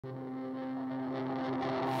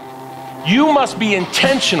You must be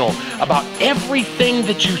intentional about everything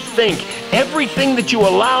that you think, everything that you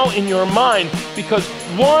allow in your mind, because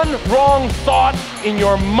one wrong thought in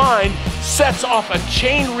your mind sets off a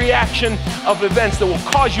chain reaction of events that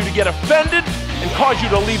will cause you to get offended and cause you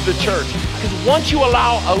to leave the church. Because once you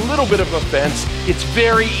allow a little bit of offense, it's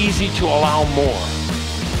very easy to allow more.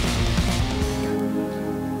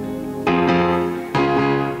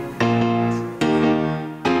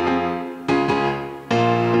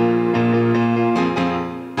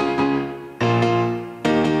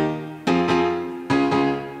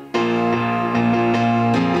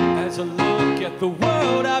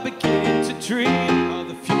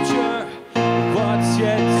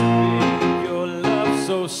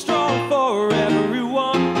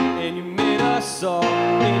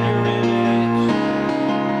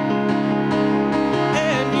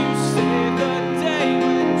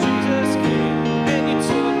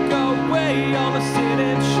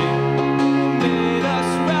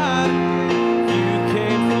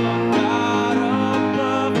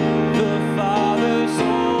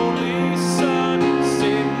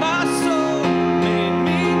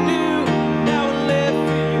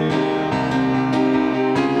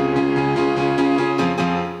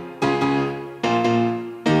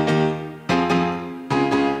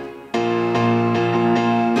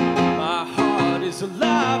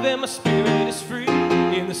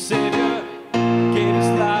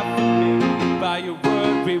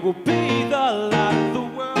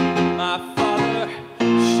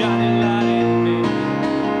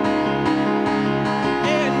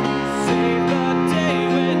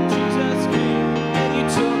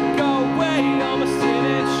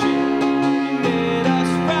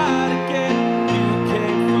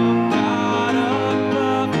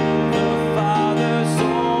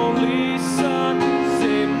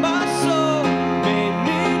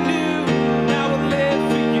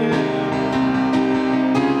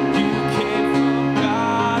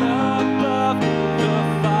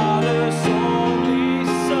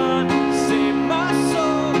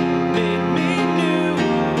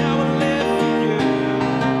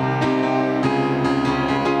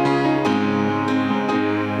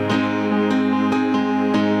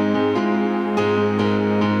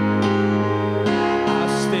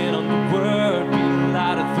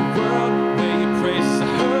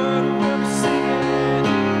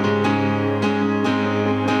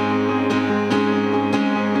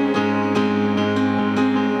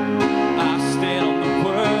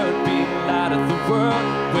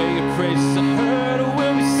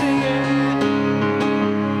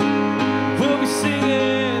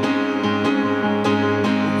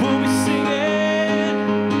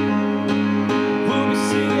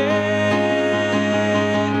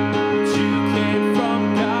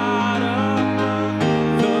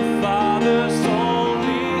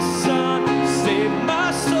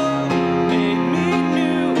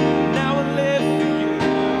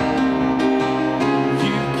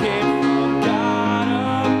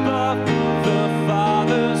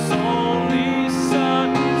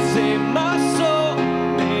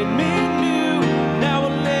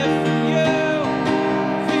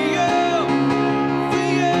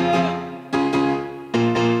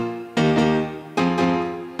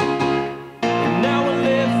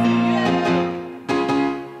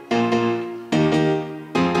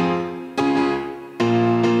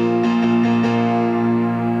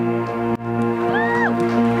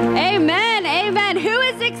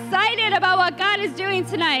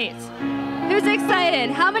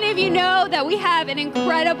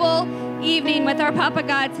 Papa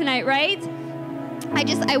God tonight, right?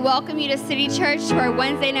 I welcome you to City Church, to our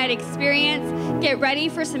Wednesday night experience. Get ready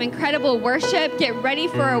for some incredible worship. Get ready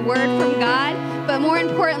for a word from God. But more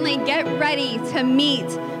importantly, get ready to meet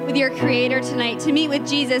with your Creator tonight, to meet with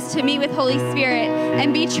Jesus, to meet with Holy Spirit,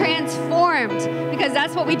 and be transformed, because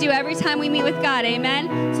that's what we do every time we meet with God,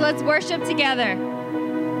 amen? So let's worship together.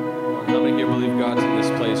 How many here believe God's in this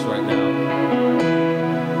place right now?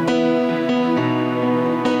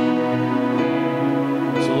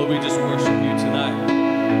 We just worship you tonight.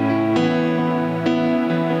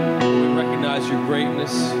 We recognize your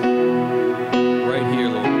greatness right here,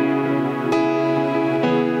 Lord.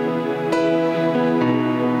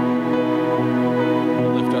 We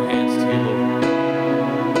lift our hands to you, Lord.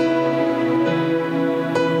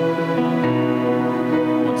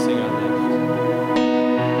 One sing, I lift.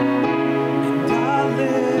 And I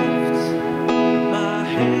lift my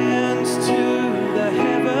hands to the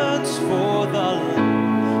heavens for the Lord.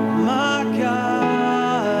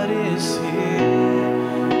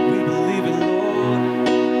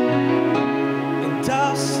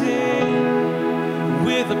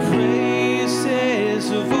 The praises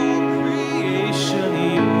of all creation.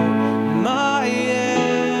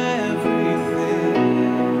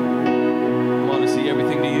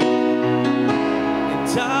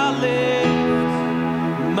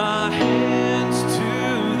 hands to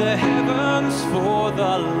the heavens, for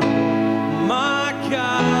the Lord my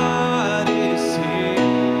God is here.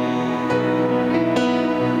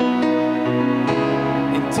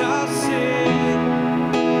 And I'll sing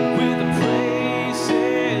with the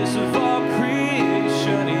praises of all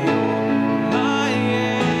creation. You're my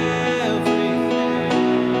everything.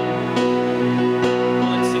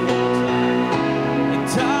 Let's sing one more time. And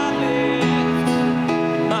I lift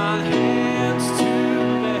my hands to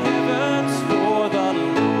the heavens, for the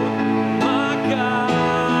Lord my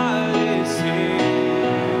God is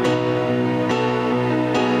here.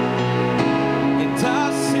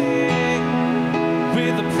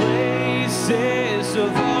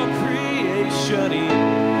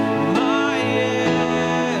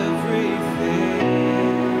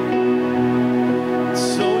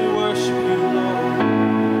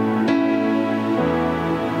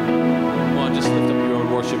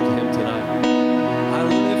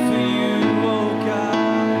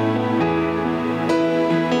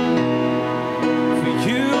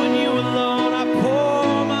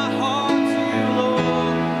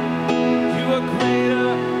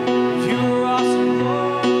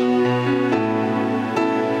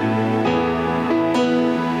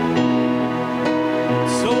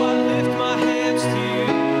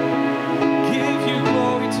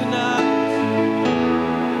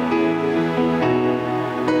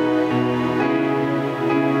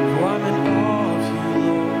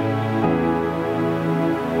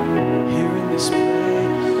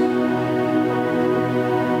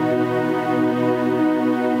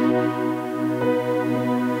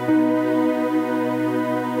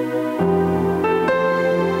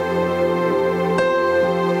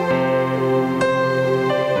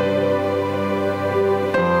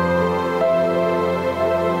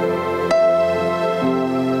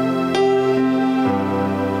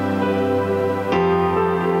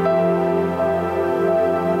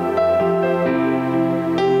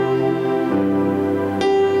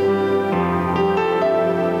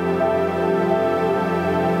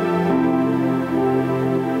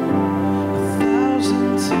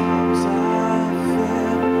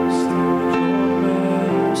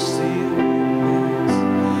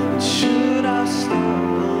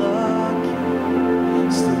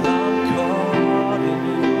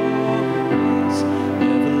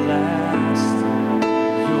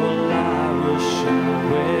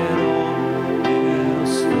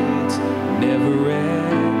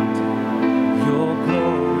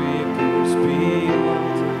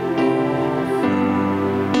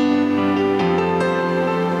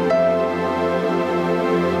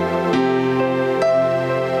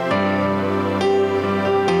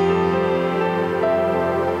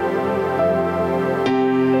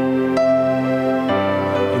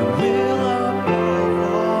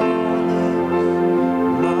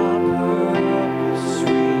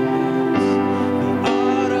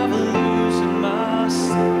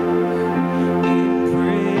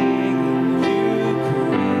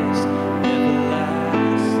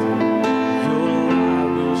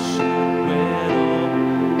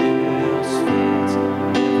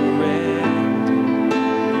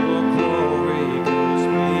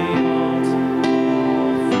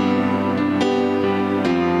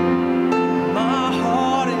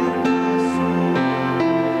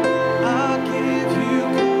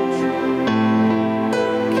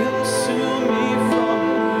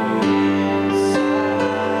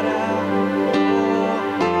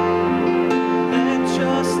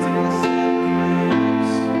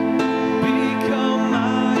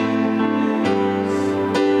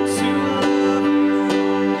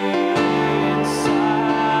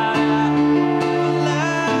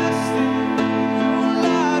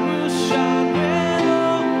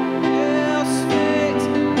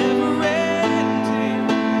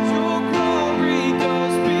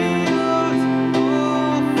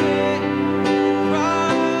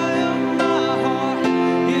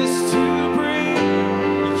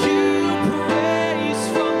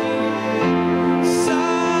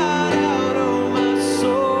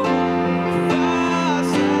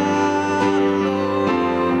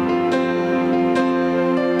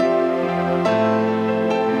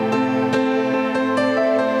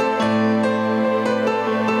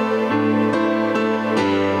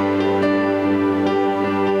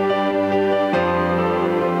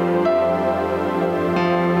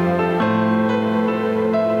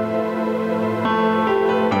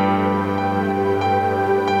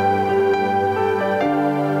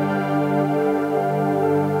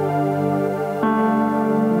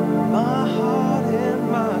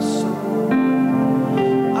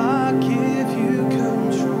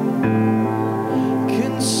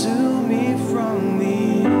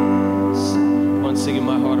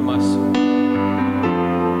 my heart and my soul.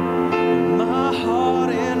 My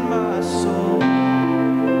heart and my soul,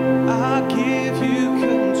 I give you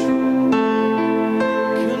control.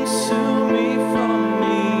 Consume me from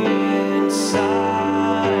the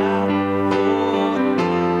inside out, Lord.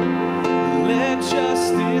 Let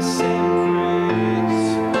justice and grace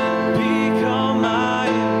become my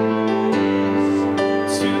embrace.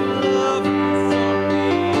 To love you from the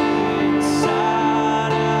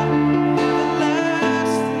inside out,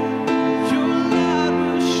 everlasting.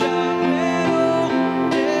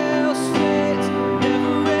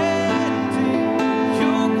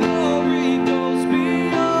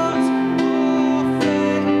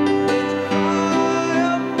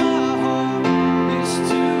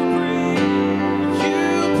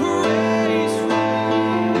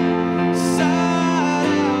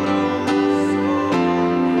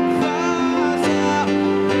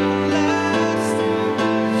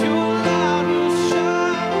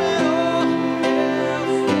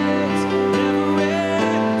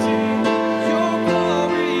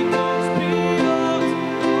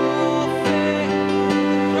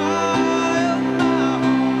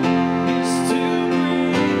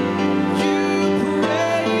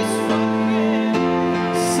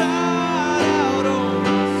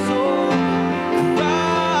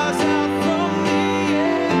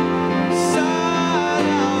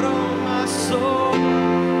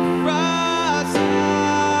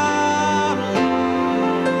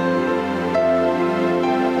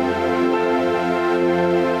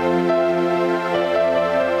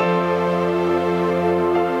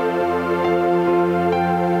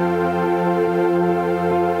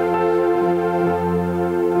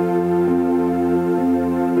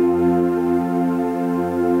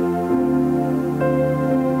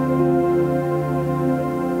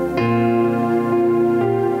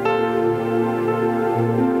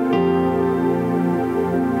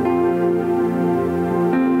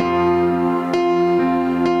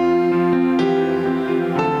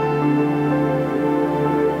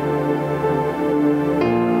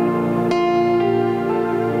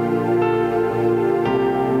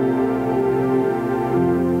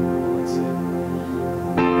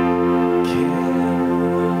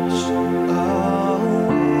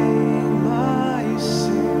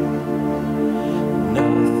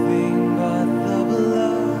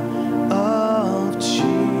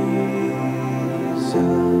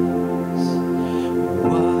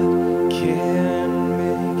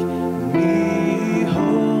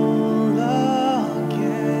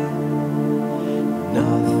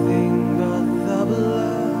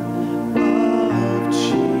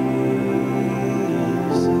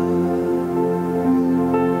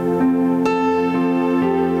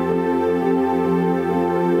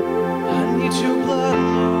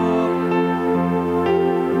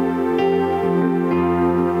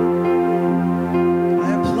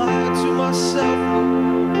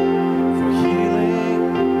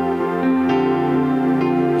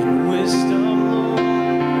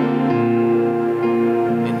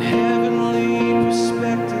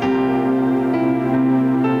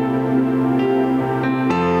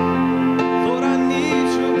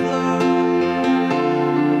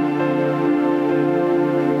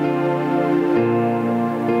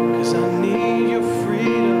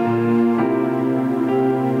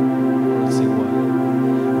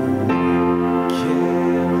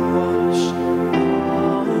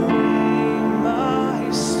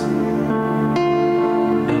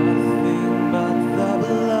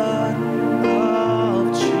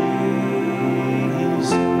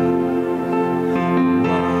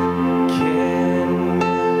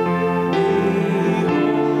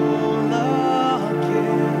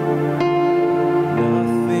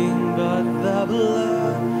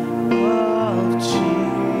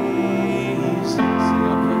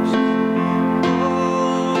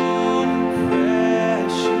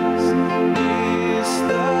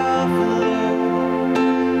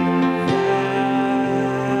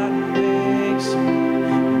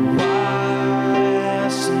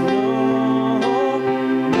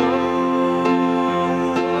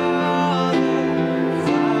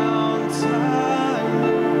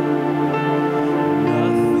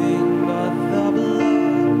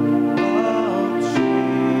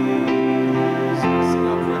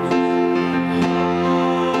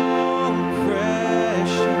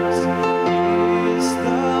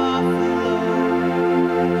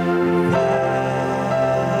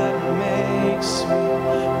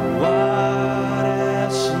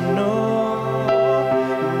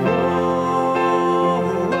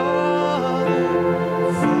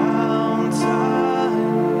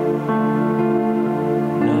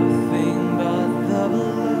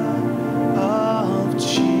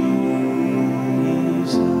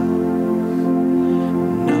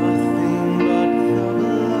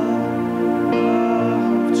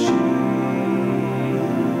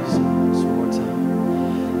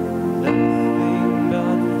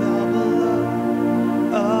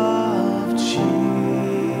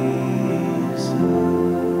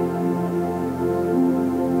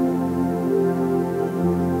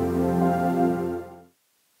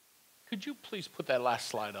 please put that last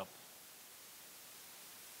slide up?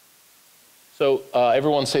 So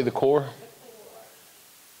everyone say the core.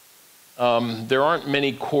 There aren't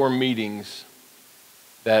many core meetings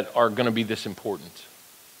that are going to be this important.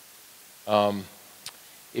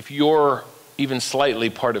 If you're even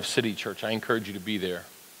slightly part of City Church, I encourage you to be there.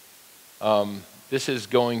 This is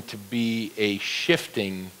going to be a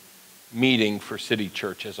shifting meeting for City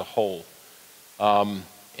Church as a whole.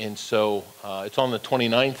 And so it's on the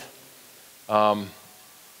 29th.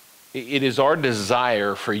 It is our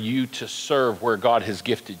desire for you to serve where God has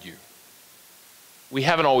gifted you. We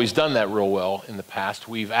haven't always done that real well in the past.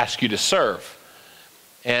 We've asked you to serve.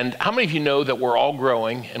 And how many of you know that we're all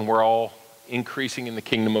growing and we're all increasing in the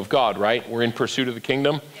kingdom of God, right? We're in pursuit of the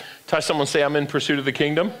kingdom. Touch someone, say, I'm in pursuit of the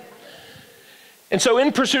kingdom. And so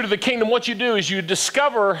in pursuit of the kingdom, what you do is you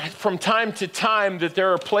discover from time to time that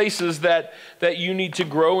there are places that you need to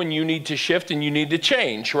grow and you need to shift and you need to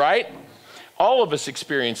change, right? All of us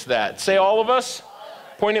experience that. Say all of us.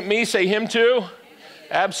 Point at me, say him too.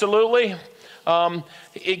 Absolutely.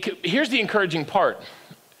 Here's the encouraging part,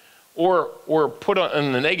 or put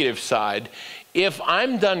on the negative side. If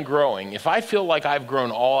I'm done growing, if I feel like I've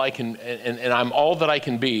grown all I can and I'm all that I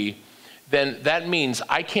can be, then that means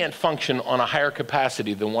I can't function on a higher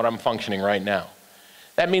capacity than what I'm functioning right now.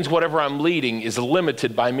 That means whatever I'm leading is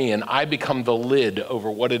limited by me and I become the lid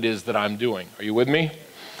over what it is that I'm doing. Are you with me?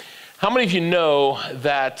 How many of you know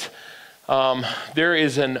that there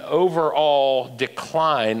is an overall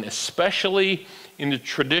decline, especially in the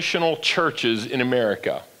traditional churches in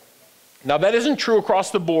America? Now, that isn't true across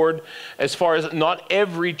the board as far as not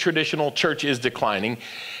every traditional church is declining.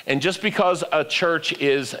 And just because a church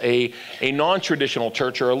is a non-traditional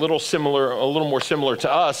church or a little more similar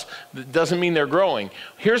to us, doesn't mean they're growing.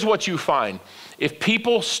 Here's what you find. If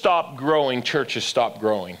people stop growing, churches stop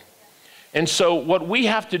growing. And so what we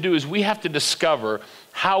have to do is we have to discover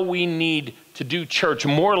how we need to do church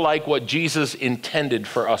more like what Jesus intended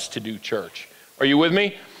for us to do church. Are you with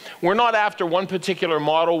me? We're not after one particular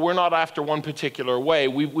model. We're not after one particular way.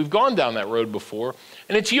 We've gone down that road before,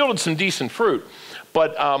 and it's yielded some decent fruit.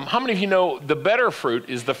 But how many of you know the better fruit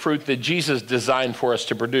is the fruit that Jesus designed for us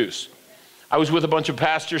to produce? I was with a bunch of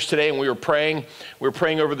pastors today, and we were praying. We were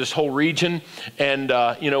praying over this whole region. And,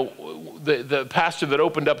 the pastor that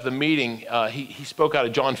opened up the meeting, he spoke out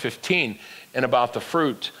of John 15 and about the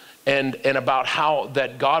fruit and about how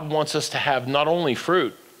that God wants us to have not only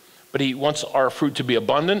fruit, but he wants our fruit to be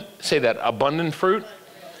abundant. Say that, abundant fruit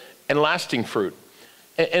and lasting fruit.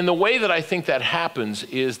 And the way that I think that happens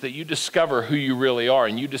is that you discover who you really are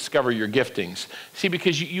and you discover your giftings. See,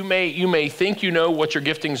 because you may think you know what your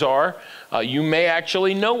giftings are. You may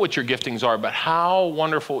actually know what your giftings are, but how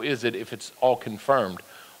wonderful is it if it's all confirmed?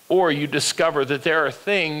 Or you discover that there are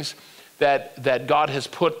things that God has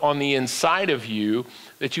put on the inside of you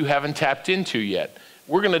that you haven't tapped into yet.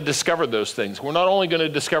 We're going to discover those things. We're not only going to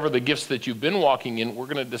discover the gifts that you've been walking in, we're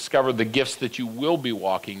going to discover the gifts that you will be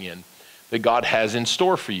walking in, that God has in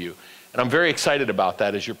store for you. And I'm very excited about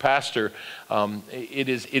that. As your pastor, it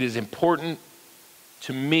is important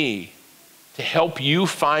to me to help you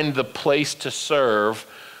find the place to serve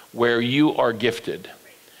where you are gifted,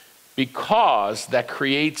 because that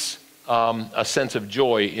creates a sense of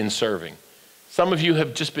joy in serving. Some of you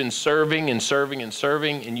have just been serving and serving and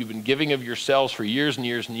serving, and you've been giving of yourselves for years and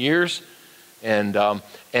years and years, and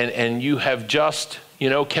you have just,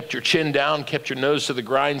 kept your chin down, kept your nose to the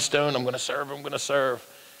grindstone. I'm going to serve, I'm going to serve.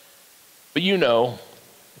 But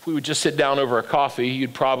if we would just sit down over a coffee,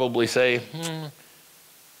 you'd probably say,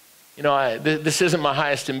 this isn't my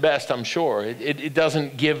highest and best, I'm sure. It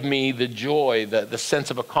doesn't give me the joy, the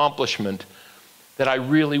sense of accomplishment that I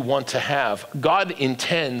really want to have. God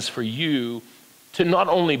intends for you to not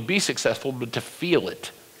only be successful, but to feel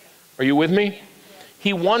it. Are you with me?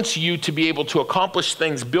 He wants you to be able to accomplish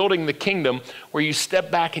things building the kingdom where you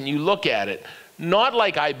step back and you look at it. Not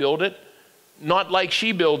like I build it, not like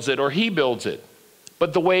she builds it or he builds it,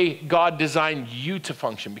 but the way God designed you to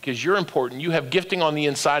function, because you're important. You have gifting on the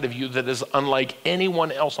inside of you that is unlike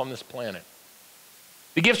anyone else on this planet.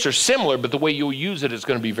 The gifts are similar, but the way you'll use it is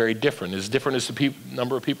going to be very different. As different as the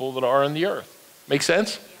number of people that are on the earth. Make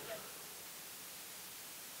sense?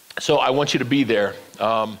 So I want you to be there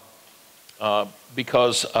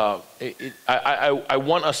because I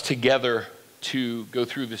want us together to go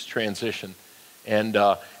through this transition. And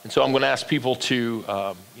so I'm going to ask people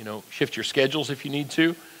to, shift your schedules if you need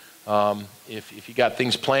to. If you got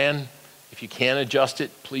things planned, if you can adjust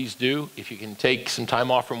it, please do. If you can take some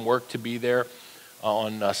time off from work to be there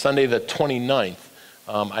on Sunday the 29th,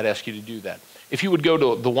 I'd ask you to do that. If you would go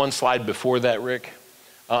to the one slide before that, Rick.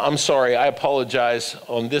 I'm sorry, I apologize.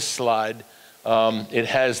 On this slide, It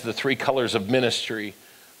has the 3 colors of ministry.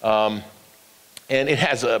 And it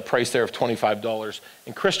has a price there of $25.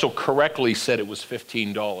 And Crystal correctly said it was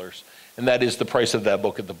 $15. And that is the price of that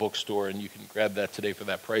book at the bookstore. And you can grab that today for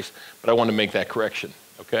that price. But I want to make that correction,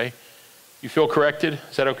 okay? You feel corrected?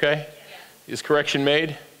 Is that okay? Yeah. Is correction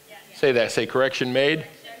made? Yeah. Say that. Say correction made.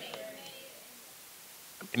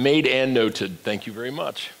 Made and noted. Thank you very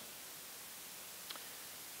much.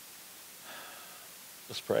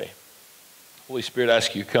 Let's pray. Holy Spirit, I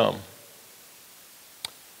ask you to come.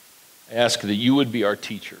 I ask that you would be our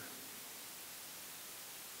teacher.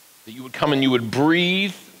 That you would come and you would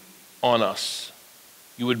breathe on us.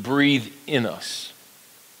 You would breathe in us.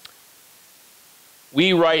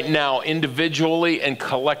 We right now, individually and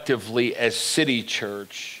collectively as City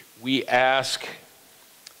Church, we ask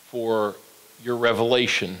for your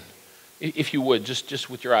revelation. If you would, just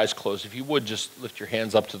with your eyes closed, if you would just lift your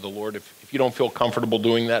hands up to the Lord. If you don't feel comfortable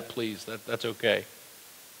doing that, please, that's okay.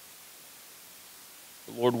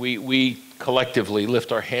 Lord, we collectively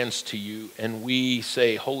lift our hands to you and we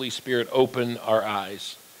say, Holy Spirit, open our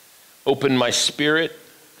eyes. Open my spirit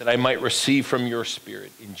that I might receive from your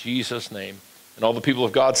spirit. In Jesus' name. And all the people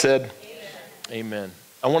of God said, Amen. Amen.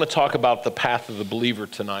 I want to talk about the path of the believer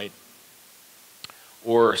tonight.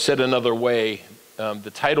 Or said another way,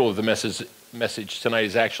 the title of the message tonight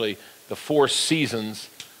is actually The 4 Seasons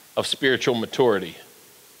of Spiritual Maturity.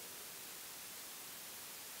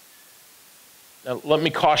 Now, let me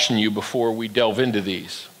caution you before we delve into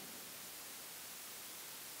these.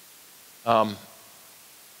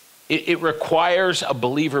 It requires a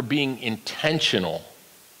believer being intentional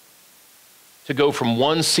to go from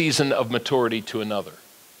one season of maturity to another.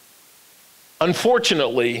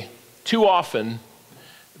 Unfortunately, too often,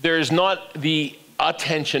 there is not the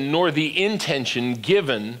attention nor the intention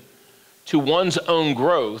given to one's own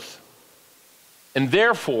growth, and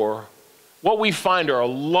therefore, what we find are a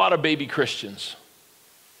lot of baby Christians.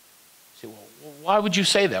 You say, well, why would you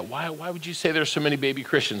say that? Why would you say there's so many baby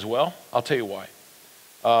Christians? Well, I'll tell you why.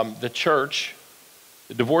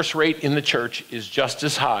 The divorce rate in the church is just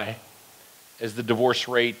as high as the divorce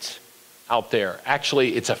rate out there.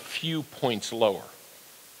 Actually, it's a few points lower.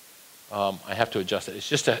 I have to adjust it. It's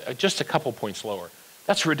just a couple points lower.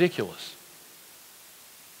 That's ridiculous.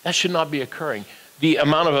 That should not be occurring. The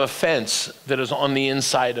amount of offense that is on the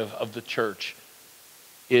inside of the church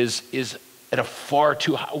is at a far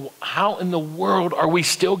too high. How in the world are we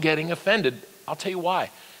still getting offended? I'll tell you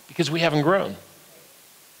why. Because we haven't grown.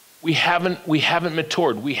 We haven't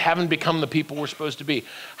matured. We haven't become the people we're supposed to be.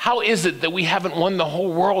 How is it that we haven't won the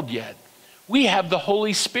whole world yet? We have the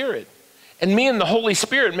Holy Spirit. And me and the Holy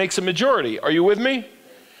Spirit makes a majority. Are you with me?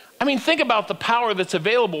 I mean, think about the power that's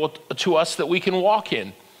available to us that we can walk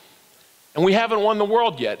in. And we haven't won the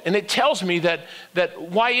world yet. And it tells me that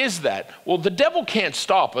why is that? Well, the devil can't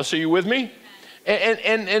stop us. Are you with me?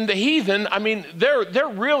 And the heathen, I mean, they're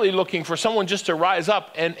really looking for someone just to rise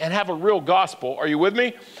up and have a real gospel. Are you with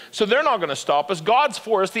me? So they're not going to stop us. God's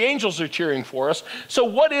for us. The angels are cheering for us. So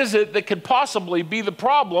what is it that could possibly be the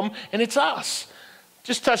problem? And it's us.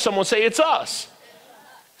 Just touch someone, say, it's us.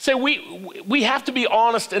 Say, we have to be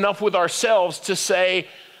honest enough with ourselves to say,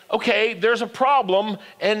 okay, there's a problem,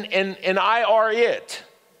 and I are it.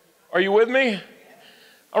 Are you with me?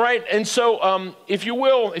 All right, and so if you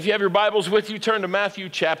will, if you have your Bibles with you, turn to Matthew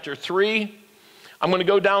chapter 3. I'm going to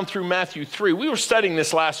go down through Matthew 3. We were studying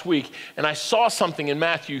this last week, and I saw something in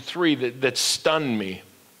Matthew 3 that stunned me.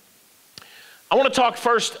 I want to talk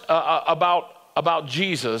first about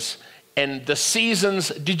Jesus and the seasons.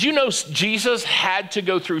 Did you know Jesus had to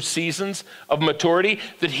go through seasons of maturity?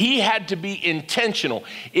 That he had to be intentional.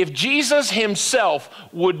 If Jesus himself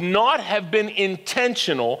would not have been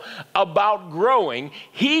intentional about growing,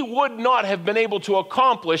 he would not have been able to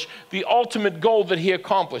accomplish the ultimate goal that he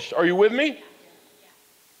accomplished. Are you with me?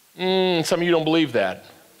 Some of you don't believe that.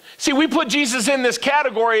 See, we put Jesus in this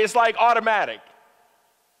category. It's like automatic.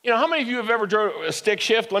 You know, how many of you have ever drove a stick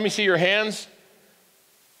shift? Let me see your hands.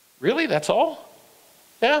 Really? That's all?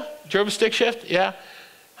 Yeah? Drove a stick shift? Yeah.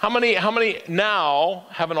 How many now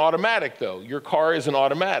have an automatic though? Your car is an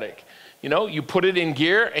automatic. You know, you put it in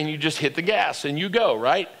gear and you just hit the gas and you go,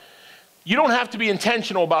 right? You don't have to be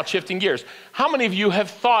intentional about shifting gears. How many of you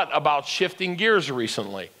have thought about shifting gears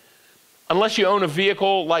recently? Unless you own a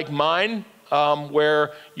vehicle like mine,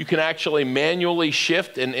 where you can actually manually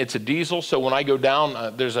shift, and it's a diesel. So when I go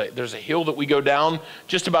down, there's a hill that we go down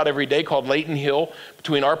just about every day called Layton Hill.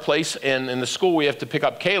 Between our place and the school, we have to pick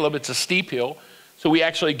up Caleb. It's a steep hill, so we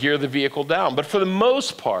actually gear the vehicle down. But for the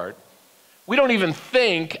most part, we don't even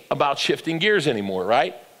think about shifting gears anymore,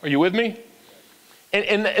 right? Are you with me?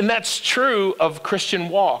 And that's true of Christian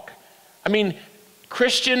walk. I mean,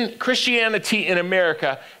 Christianity in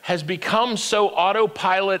America has become so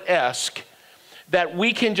autopilot-esque that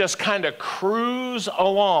we can just kind of cruise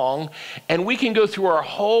along and we can go through our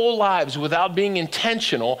whole lives without being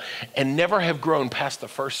intentional and never have grown past the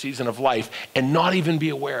first season of life and not even be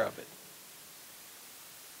aware of it.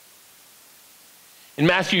 In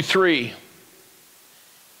Matthew 3,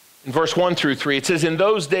 in verse 1 through 3, it says, in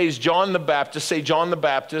those days, John the Baptist, say John the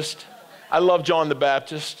Baptist. I love John the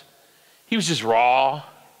Baptist. He was just raw.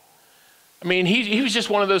 I mean, he was just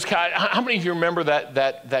one of those guys. How many of you remember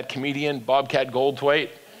that comedian, Bobcat Goldthwait?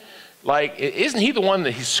 Like, isn't he the one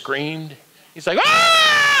that he screamed? He's like,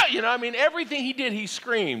 ah! You know, I mean, everything he did, he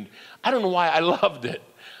screamed. I don't know why I loved it.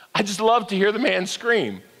 I just loved to hear the man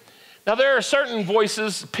scream. Now, there are certain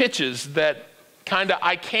voices, pitches that kind of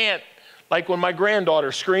I can't, like when my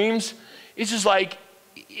granddaughter screams, it's just like,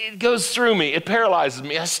 it goes through me. It paralyzes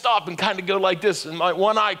me. I stop and kind of go like this, and my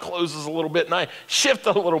one eye closes a little bit, and I shift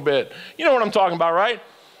a little bit. You know what I'm talking about, right?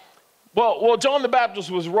 Well, John the Baptist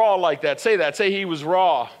was raw like that. Say that. Say he was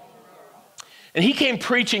raw. And he came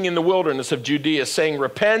preaching in the wilderness of Judea, saying,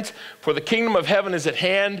 repent, for the kingdom of heaven is at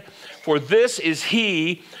hand. For this is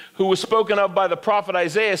he who was spoken of by the prophet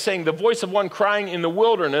Isaiah, saying, the voice of one crying in the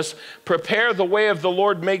wilderness, prepare the way of the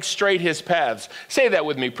Lord, make straight his paths. Say that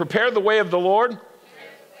with me. Prepare the way of the Lord.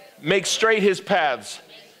 Make straight his paths.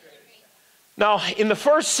 Now, in the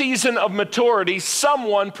first season of maturity,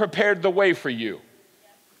 someone prepared the way for you.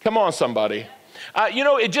 Come on, somebody. You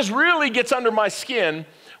know, it just really gets under my skin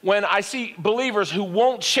when I see believers who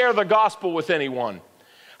won't share the gospel with anyone.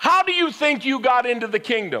 How do you think you got into the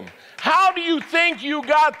kingdom? How do you think you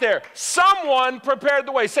got there? Someone prepared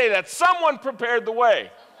the way. Say that. Someone prepared the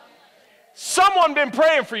way. Someone been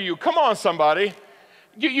praying for you. Come on, somebody.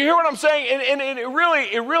 You hear what I'm saying? And it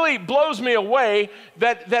really blows me away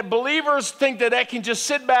that believers think that they can just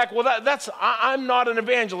sit back. Well, I'm not an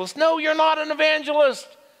evangelist. No, you're not an evangelist.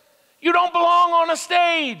 You don't belong on a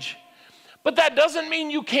stage. But that doesn't mean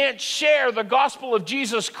you can't share the gospel of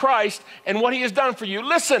Jesus Christ and what he has done for you.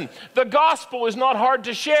 Listen, the gospel is not hard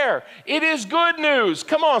to share. It is good news.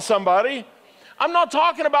 Come on, somebody. I'm not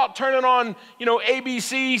talking about turning on,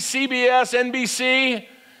 ABC, CBS, NBC.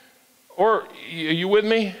 Or, are you with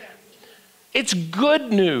me? It's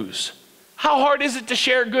good news. How hard is it to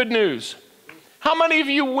share good news? How many of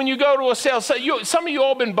you, when you go to a sale, some of you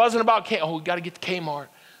all been buzzing about, we got to get to Kmart.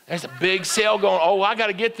 There's a big sale going, I got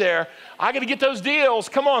to get there. I got to get those deals.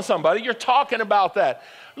 Come on, somebody. You're talking about that.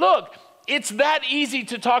 Look, it's that easy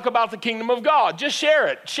to talk about the kingdom of God. Just share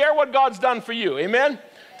it. Share what God's done for you. Amen?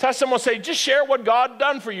 Tell someone, say, just share what God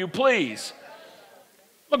done for you, please.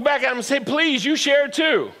 Look back at them and say, please, you share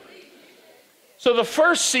too. So the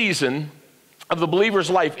first season of the believer's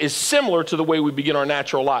life is similar to the way we begin our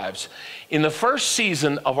natural lives. In the first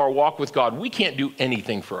season of our walk with God, we can't do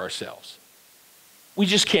anything for ourselves. We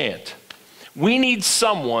just can't. We need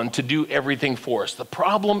someone to do everything for us. The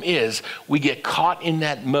problem is we get caught in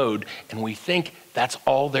that mode and we think that's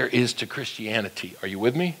all there is to Christianity. Are you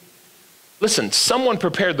with me? Listen, someone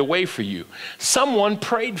prepared the way for you. Someone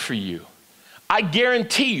prayed for you. I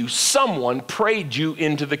guarantee you someone prayed you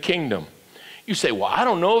into the kingdom. You say, well, I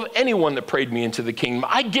don't know of anyone that prayed me into the kingdom.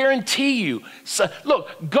 I guarantee you.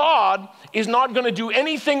 Look, God is not going to do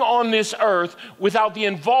anything on this earth without the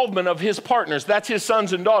involvement of his partners. That's his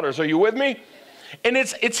sons and daughters. Are you with me? And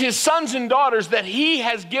it's his sons and daughters that he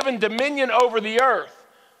has given dominion over the earth.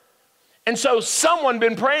 And so someone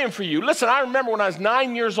been praying for you. Listen, I remember when I was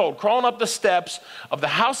 9 years old, crawling up the steps of the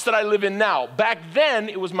house that I live in now. Back then,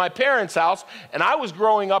 it was my parents' house, and I was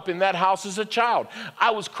growing up in that house as a child.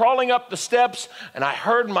 I was crawling up the steps, and I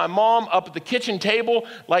heard my mom up at the kitchen table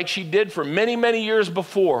like she did for many, many years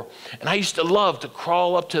before. And I used to love to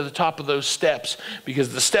crawl up to the top of those steps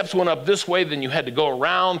because the steps went up this way, then you had to go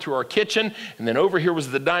around through our kitchen, and then over here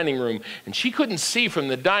was the dining room. And she couldn't see from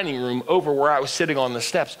the dining room over where I was sitting on the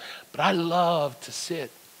steps. But I loved to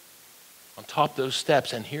sit on top of those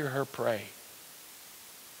steps and hear her pray.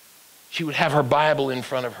 She would have her Bible in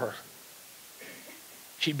front of her.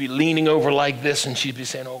 She'd be leaning over like this and she'd be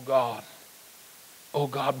saying, oh God,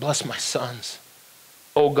 bless my sons.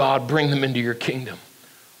 Oh God, bring them into your kingdom.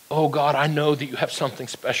 Oh God, I know that you have something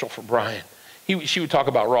special for Brian. She would talk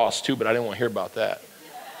about Ross too, but I didn't want to hear about that.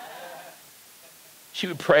 She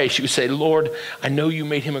would pray. She would say, Lord, I know you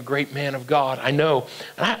made him a great man of God. I know.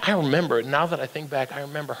 And I remember, now that I think back, I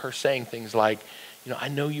remember her saying things like, I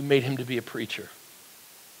know you made him to be a preacher.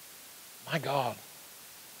 My God,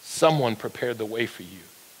 someone prepared the way for you.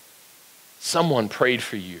 Someone prayed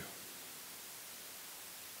for you.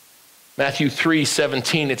 Matthew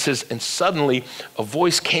 3:17, it says, and suddenly a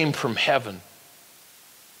voice came from heaven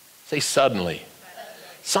Say suddenly.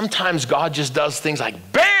 Sometimes God just does things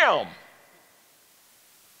like bam.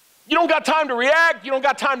 You don't got time to react. You don't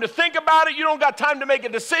got time to think about it. You don't got time to make a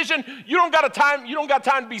decision. You don't got time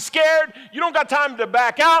to be scared. You don't got time to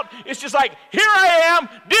back out. It's just like, here I am,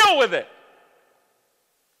 deal with it.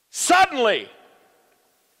 Suddenly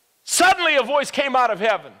a voice came out of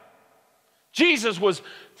heaven. Jesus was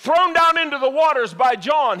thrown down into the waters by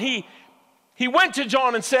John. He went to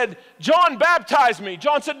John and said, John, baptize me.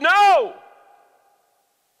 John said, no,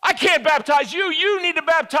 I can't baptize you. You need to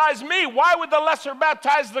baptize me. Why would the lesser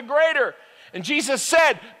baptize the greater? And Jesus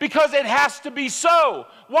said, because it has to be so.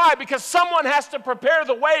 Why? Because someone has to prepare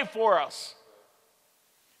the way for us.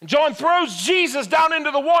 And John throws Jesus down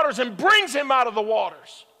into the waters and brings him out of the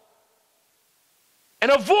waters.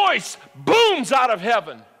 And a voice booms out of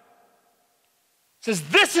heaven. It says,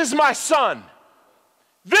 this is my son.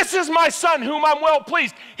 This is my son whom I'm well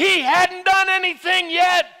pleased. He hadn't done anything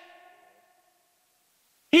yet.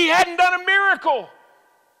 He hadn't done a miracle.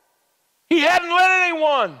 He hadn't led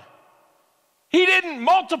anyone. He didn't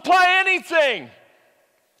multiply anything.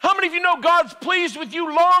 How many of you know God's pleased with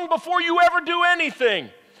you long before you ever do anything?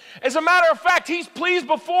 As a matter of fact, he's pleased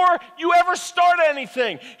before you ever start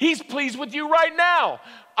anything. He's pleased with you right now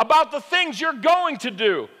about the things you're going to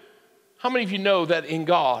do. How many of you know that in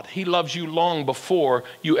God, he loves you long before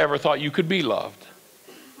you ever thought you could be loved?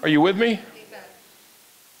 Are you with me?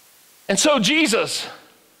 And so Jesus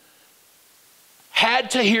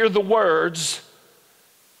had to hear the words,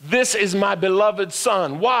 this is my beloved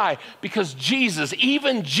son. Why? Because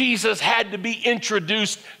even Jesus had to be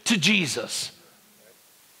introduced to Jesus.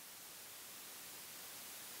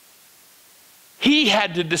 He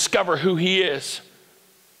had to discover who he is.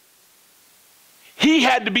 He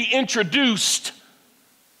had to be introduced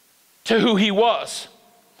to who he was,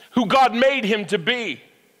 who God made him to be.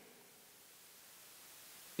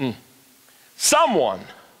 Someone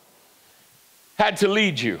had to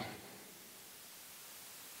lead you.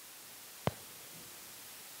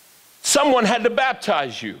 Someone had to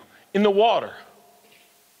baptize you in the water.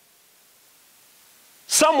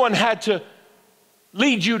 Someone had to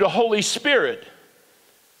lead you to Holy Spirit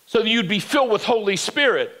so that you'd be filled with Holy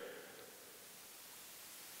Spirit.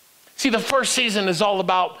 See, the first season is all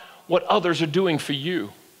about what others are doing for you.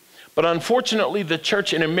 But unfortunately, the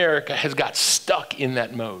church in America has got stuck in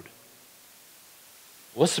that mode.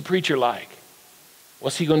 What's the preacher like?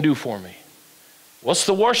 What's he going to do for me? What's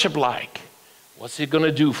the worship like? What's he going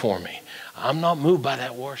to do for me? I'm not moved by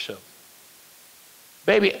that worship.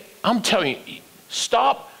 Baby, I'm telling you,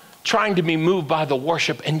 stop trying to be moved by the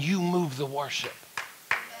worship and you move the worship.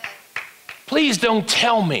 Please don't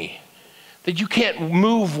tell me that you can't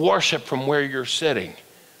move worship from where you're sitting.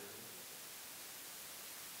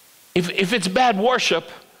 If it's bad worship,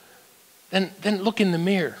 then look in the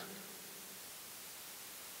mirror.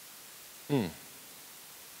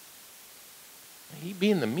 He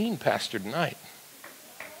being the mean pastor tonight.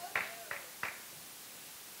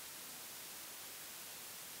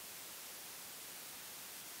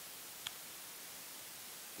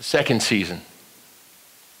 The second season.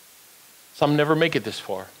 Some never make it this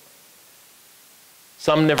far.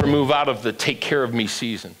 Some never move out of the take care of me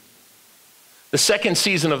season. The second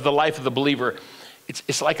season of the life of the believer,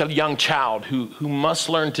 it's like a young child who must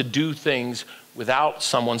learn to do things without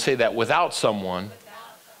someone, say that, without someone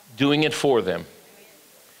doing it for them.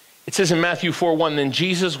 It says in Matthew 4:1, then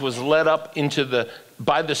Jesus was led up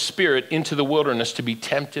by the Spirit into the wilderness to be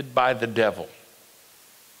tempted by the devil.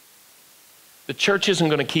 The church isn't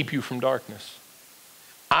going to keep you from darkness.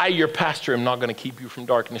 I, your pastor, am not going to keep you from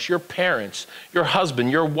darkness. Your parents, your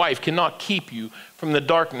husband, your wife cannot keep you from the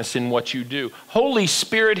darkness in what you do. Holy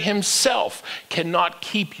Spirit himself cannot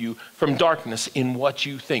keep you from darkness in what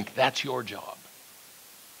you think. That's your job.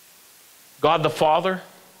 God the Father,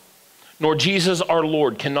 nor Jesus our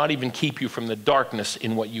Lord cannot even keep you from the darkness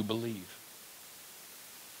in what you believe.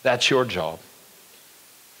 That's your job.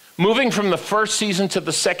 Moving from the first season to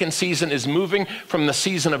the second season is moving from the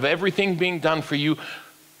season of everything being done for you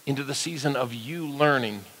into the season of you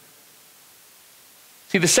learning.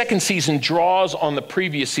 See, the second season draws on the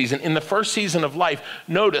previous season. In the first season of life,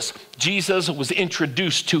 notice Jesus was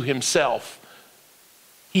introduced to himself.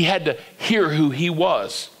 He had to hear who he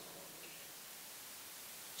was.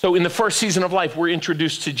 So in the first season of life, we're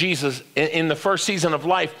introduced to Jesus. In the first season of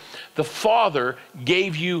life, the Father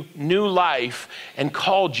gave you new life and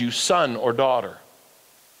called you son or daughter.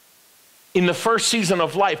 In the first season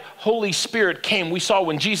of life, Holy Spirit came. We saw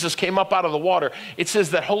when Jesus came up out of the water, it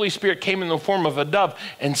says that Holy Spirit came in the form of a dove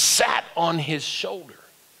and sat on his shoulder.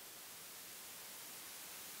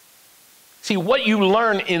 See, what you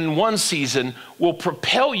learn in one season will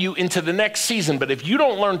propel you into the next season. But if you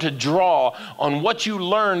don't learn to draw on what you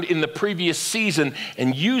learned in the previous season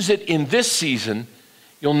and use it in this season,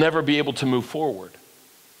 you'll never be able to move forward.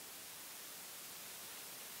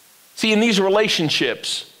 See, in these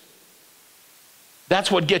relationships, that's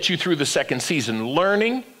what gets you through the second season.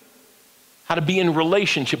 Learning how to be in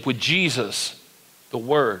relationship with Jesus, the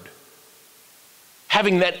Word.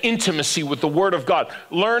 Having that intimacy with the Word of God.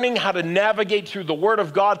 Learning how to navigate through the Word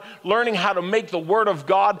of God. Learning how to make the Word of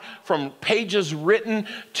God from pages written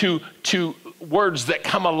to words that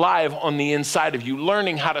come alive on the inside of you.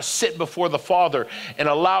 Learning how to sit before the Father and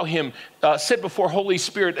allow Him, sit before Holy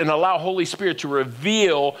Spirit and allow Holy Spirit to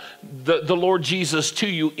reveal the Lord Jesus to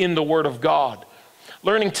you in the Word of God.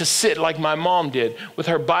 Learning to sit like my mom did with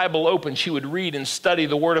her Bible open. She would read and study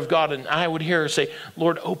the Word of God, and I would hear her say,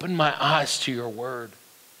 Lord, open my eyes to your Word.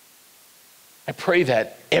 I pray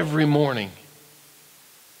that every morning.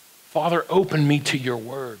 Father, open me to your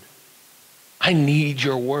Word. I need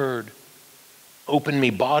your Word. Open me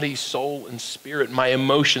body, soul, and spirit. My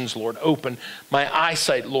emotions, Lord, open. My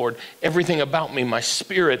eyesight, Lord. Everything about me, my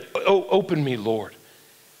spirit, open me, Lord.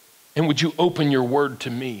 And would you open your Word to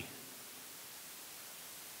me?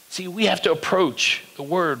 See, we have to approach the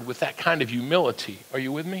Word with that kind of humility. Are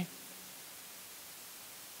you with me?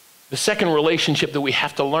 The second relationship that we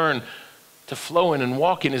have to learn to flow in and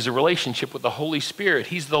walk in is a relationship with the Holy Spirit.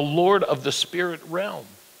 He's the Lord of the spirit realm.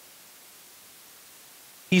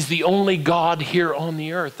 He's the only God here on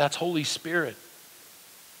the earth. That's Holy Spirit.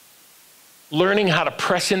 Learning how to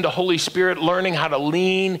press into Holy Spirit, learning how to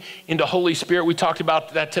lean into Holy Spirit. We talked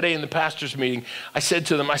about that today in the pastor's meeting. I said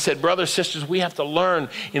to them, brothers, sisters, we have to learn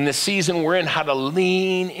in the season we're in how to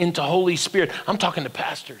lean into Holy Spirit. I'm talking to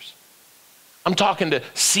pastors. I'm talking to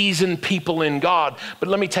seasoned people in God. But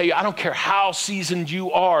let me tell you, I don't care how seasoned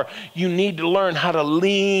you are, you need to learn how to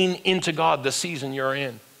lean into God the season you're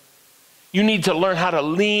in. You need to learn how to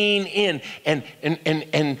lean in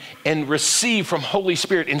and receive from Holy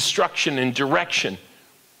Spirit instruction and direction,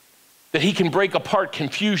 that He can break apart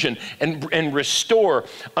confusion and restore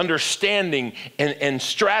understanding and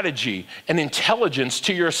strategy and intelligence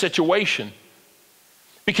to your situation.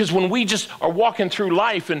 Because when we just are walking through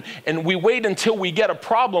life and we wait until we get a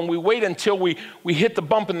problem, we wait until we hit the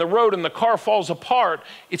bump in the road and the car falls apart,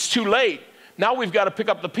 it's too late. Now we've got to pick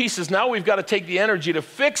up the pieces. Now we've got to take the energy to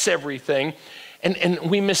fix everything. And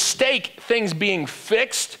we mistake things being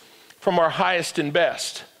fixed from our highest and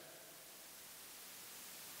best.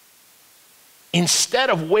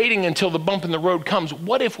 Instead of waiting until the bump in the road comes,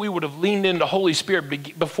 what if we would have leaned into Holy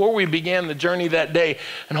Spirit before we began the journey that day,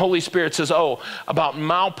 and Holy Spirit says, about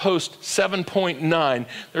milepost 7.9,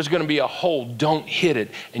 there's going to be a hole, don't hit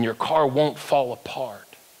it, and your car won't fall apart.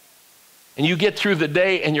 And you get through the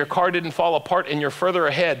day and your car didn't fall apart and you're further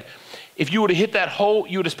ahead. If you would have hit that hole,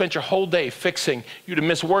 you would have spent your whole day fixing. You'd have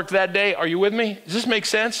missed work that day. Are you with me? Does this make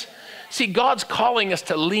sense? See, God's calling us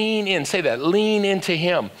to lean in. Say that, lean into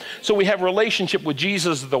Him. So we have relationship with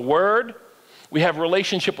Jesus, the Word. We have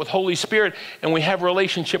relationship with Holy Spirit, and we have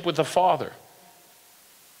relationship with the Father.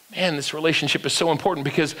 Man, this relationship is so important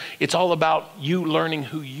because it's all about you learning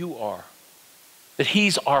who you are. That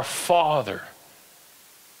He's our Father.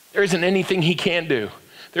 There isn't anything He can't do.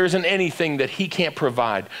 There isn't anything that He can't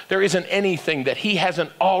provide. There isn't anything that He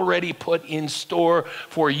hasn't already put in store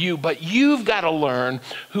for you. But you've got to learn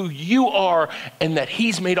who you are and that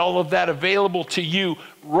He's made all of that available to you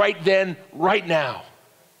right then, right now.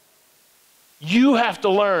 You have to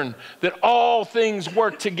learn that all things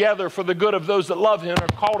work together for the good of those that love Him and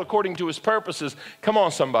are called according to His purposes. Come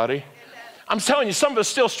on, somebody. I'm telling you, some of us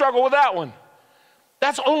still struggle with that one.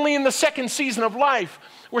 That's only in the second season of life.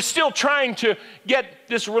 We're still trying to get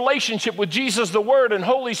this relationship with Jesus, the Word, and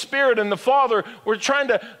Holy Spirit, and the Father. We're trying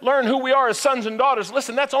to learn who we are as sons and daughters.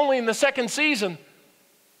 Listen, that's only in the second season.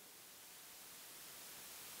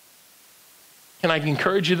 Can I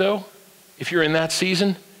encourage you, though, if you're in that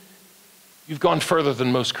season, you've gone further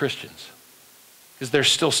than most Christians because they're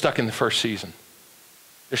still stuck in the first season.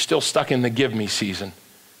 They're still stuck in the give me season,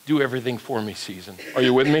 do everything for me season. Are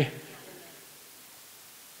you with me?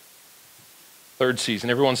 Third season.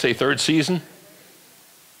 Everyone say third season.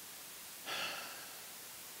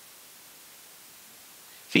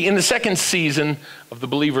 See, in the second season of the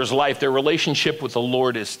believer's life, their relationship with the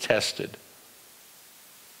Lord is tested.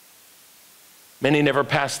 Many never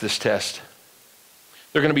pass this test.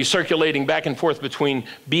 They're going to be circulating back and forth between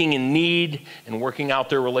being in need and working out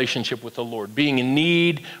their relationship with the Lord. Being in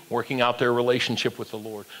need, working out their relationship with the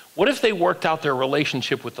Lord. What if they worked out their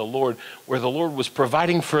relationship with the Lord where the Lord was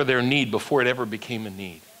providing for their need before it ever became a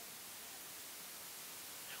need?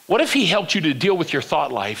 What if he helped you to deal with your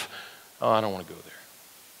thought life? Oh, I don't want to go there.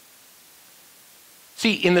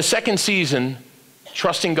 See, in the second season,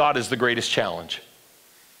 trusting God is the greatest challenge.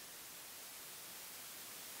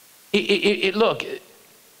 Look,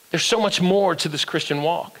 there's so much more to this Christian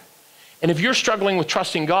walk. And if you're struggling with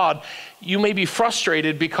trusting God, you may be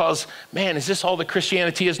frustrated because, man, is this all that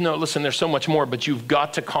Christianity is? No, listen, there's so much more, but you've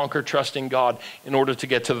got to conquer trusting God in order to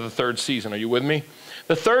get to the third season. Are you with me?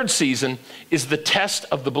 The third season is the test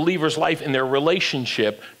of the believer's life in their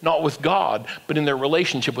relationship, not with God, but in their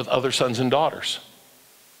relationship with other sons and daughters.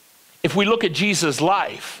 If we look at Jesus'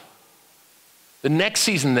 life, the next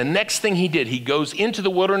season, the next thing he did, he goes into the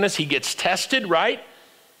wilderness, he gets tested, right?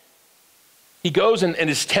 He goes and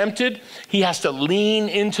is tempted. He has to lean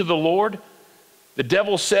into the Lord. The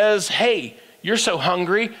devil says, hey, you're so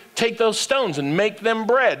hungry, take those stones and make them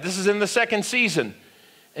bread. This is in the second season.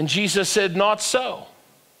 And Jesus said, not so.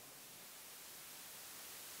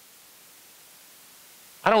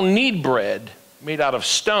 I don't need bread made out of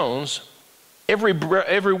stones. Every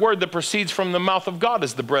word that proceeds from the mouth of God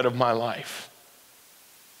is the bread of my life.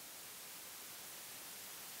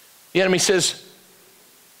 The enemy says,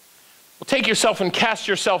 well, take yourself and cast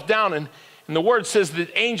yourself down. And the word says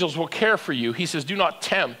that angels will care for you. He says, do not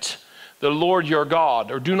tempt the Lord your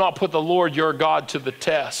God, or do not put the Lord your God to the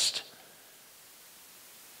test.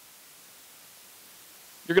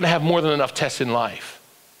 You're going to have more than enough tests in life.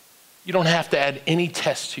 You don't have to add any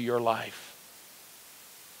tests to your life.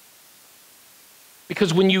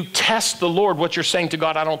 Because when you test the Lord, what you're saying to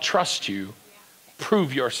God, I don't trust you.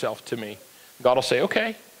 Prove yourself to me. God will say,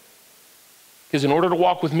 okay. Because in order to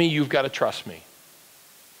walk with me, you've got to trust me.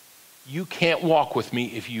 You can't walk with me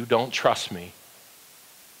if you don't trust me.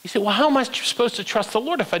 You say, well, how am I supposed to trust the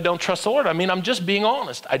Lord if I don't trust the Lord? I mean, I'm just being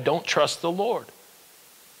honest. I don't trust the Lord.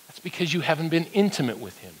 That's because you haven't been intimate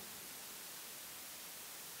with him.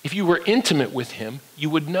 If you were intimate with him, you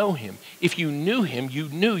would know him. If you knew him, you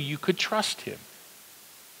knew you could trust him.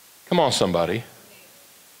 Come on, somebody.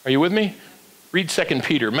 Are you with me? Read 2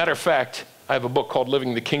 Peter. Matter of fact, I have a book called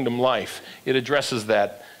Living the Kingdom Life. It addresses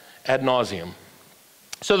that ad nauseum.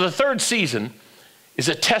 So the third season is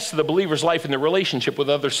a test of the believer's life in the relationship with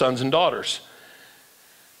other sons and daughters.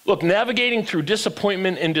 Look, navigating through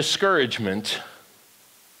disappointment and discouragement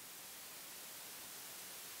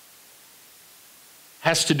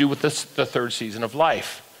has to do with the third season of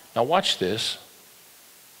life. Now watch this.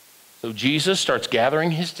 So Jesus starts gathering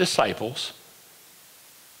his disciples.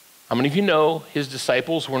 How many of you know his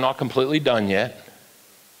disciples were not completely done yet?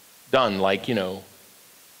 Done like,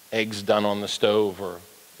 eggs done on the stove, or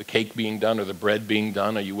the cake being done, or the bread being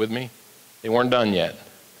done. Are you with me? They weren't done yet.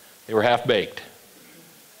 They were half-baked.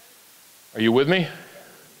 Are you with me?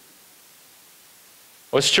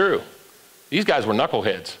 Well, it's true. These guys were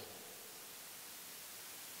knuckleheads.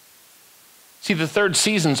 See, the third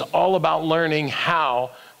season's all about learning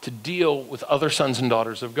how to deal with other sons and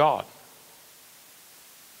daughters of God.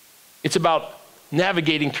 It's about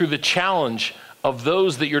navigating through the challenge of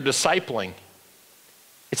those that you're discipling.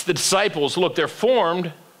 It's the disciples. Look, they're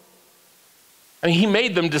formed. I mean, he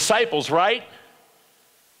made them disciples, right?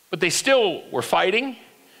 But they still were fighting.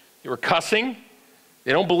 They were cussing.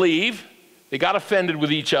 They don't believe. They got offended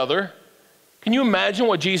with each other. Can you imagine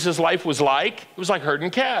what Jesus' life was like? It was like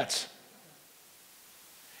herding cats.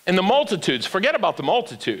 And the multitudes, forget about the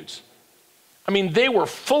multitudes. I mean, they were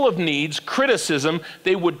full of needs, criticism.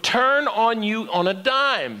 They would turn on you on a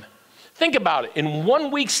dime. Think about it. In 1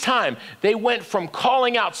 week's time, they went from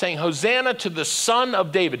calling out, saying, Hosanna to the Son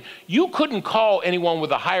of David. You couldn't call anyone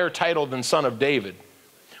with a higher title than Son of David.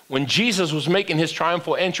 When Jesus was making his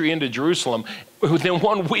triumphal entry into Jerusalem, within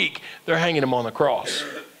 1 week, they're hanging him on the cross.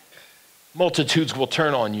 Multitudes will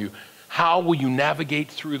turn on you. How will you navigate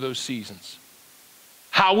through those seasons?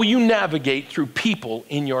 How will you navigate through people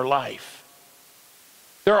in your life?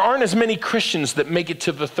 There aren't as many Christians that make it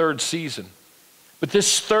to the third season. But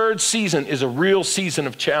this third season is a real season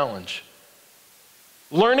of challenge.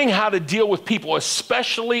 Learning how to deal with people,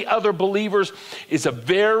 especially other believers, is a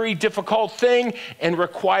very difficult thing and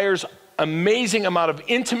requires amazing amount of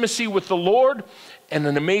intimacy with the Lord and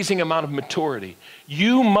an amazing amount of maturity.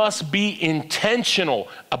 You must be intentional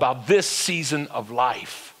about this season of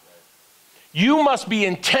life. You must be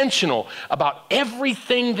intentional about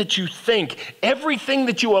everything that you think, everything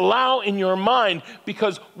that you allow in your mind,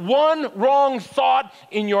 because one wrong thought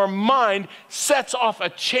in your mind sets off a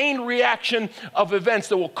chain reaction of events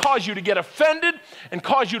that will cause you to get offended and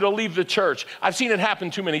cause you to leave the church. I've seen it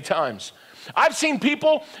happen too many times. I've seen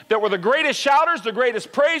people that were the greatest shouters, the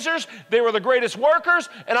greatest praisers, they were the greatest workers,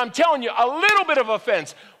 and I'm telling you, a little bit of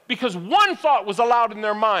offense because one thought was allowed in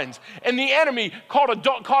their minds. And the enemy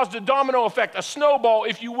caused a domino effect, a snowball,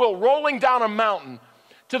 if you will, rolling down a mountain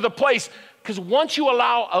to the place. Because once you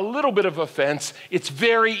allow a little bit of offense, it's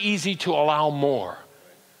very easy to allow more.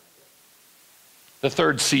 The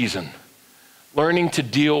third season, learning to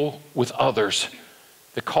deal with others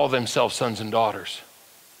that call themselves sons and daughters.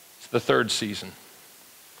 It's the third season.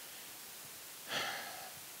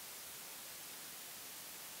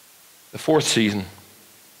 The fourth season,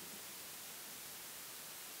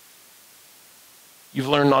 you've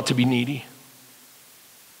learned not to be needy.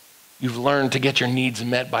 You've learned to get your needs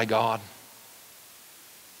met by God.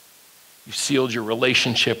 You've sealed your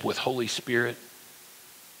relationship with Holy Spirit,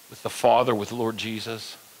 with the Father, with Lord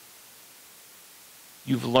Jesus.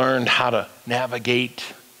 You've learned how to navigate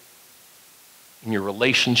in your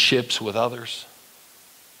relationships with others.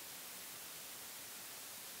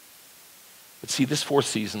 But see, this fourth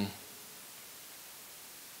season,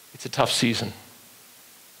 it's a tough season.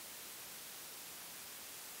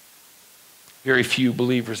 Very few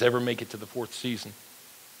believers ever make it to the fourth season.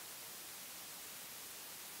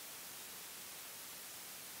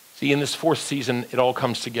 See, in this fourth season, it all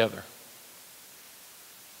comes together.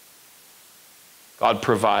 God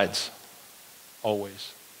provides,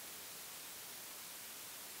 always.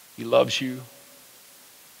 He loves you.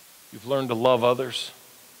 You've learned to love others.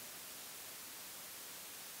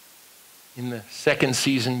 In the second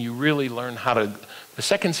season, you really learn how to, the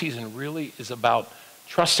second season really is about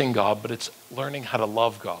trusting God, but it's learning how to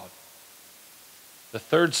love God. The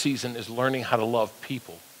third season is learning how to love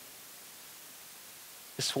people.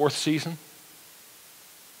 This fourth season,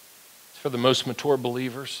 it's for the most mature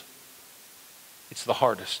believers. It's the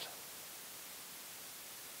hardest.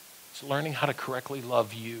 It's learning how to correctly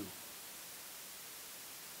love you.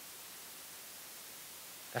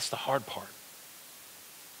 That's the hard part.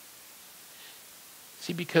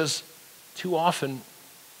 See, because too often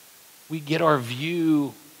we get our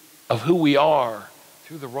view of who we are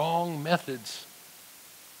through the wrong methods.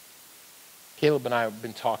 Caleb and I have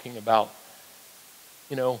been talking about,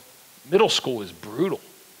 middle school is brutal.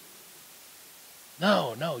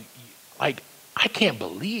 No, like, I can't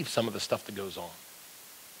believe some of the stuff that goes on.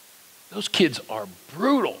 Those kids are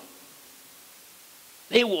brutal.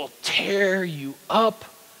 They will tear you up,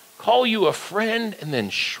 call you a friend, and then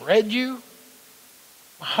shred you.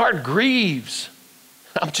 My heart grieves.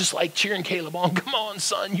 I'm just like cheering Caleb on. Come on,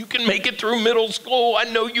 son, you can make it through middle school. I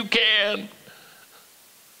know you can.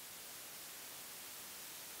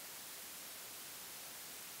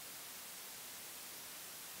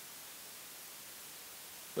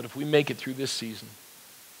 But if we make it through this season,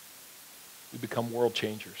 we become world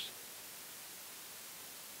changers.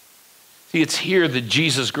 See, it's here that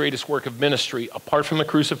Jesus' greatest work of ministry, apart from the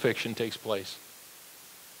crucifixion, takes place.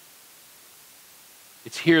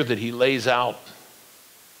 It's here that he lays out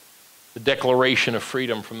the declaration of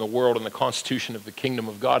freedom from the world and the constitution of the kingdom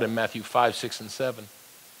of God in Matthew 5, 6, and 7.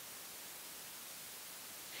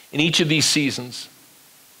 In each of these seasons,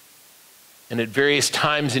 and at various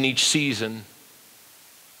times in each season,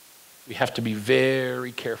 we have to be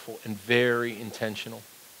very careful and very intentional.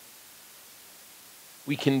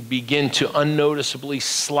 We can begin to unnoticeably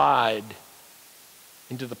slide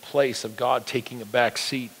into the place of God taking a back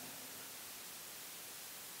seat.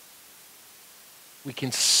 We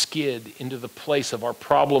can skid into the place of our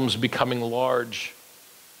problems becoming large.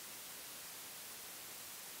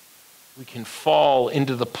 We can fall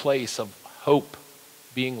into the place of hope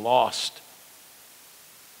being lost,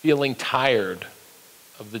 feeling tired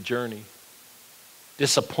of the journey,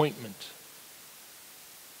 disappointment,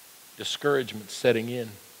 discouragement setting in.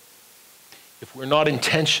 If we're not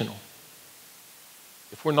intentional,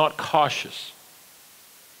 if we're not cautious,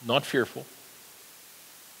 not fearful,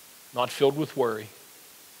 not filled with worry,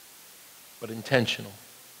 but intentional.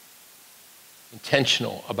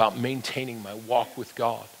 Intentional about maintaining my walk with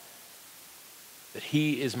God. That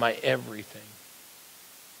He is my everything.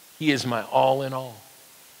 He is my all in all.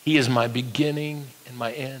 He is my beginning and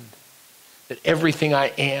my end. That everything I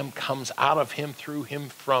am comes out of Him, through Him,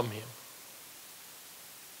 from Him.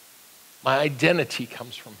 My identity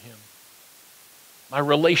comes from Him. My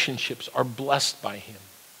relationships are blessed by Him.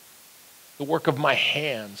 The work of my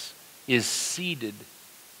hands is seeded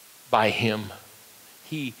by Him.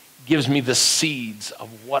 He gives me the seeds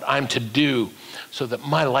of what I'm to do so that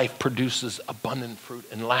my life produces abundant fruit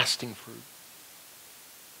and lasting fruit.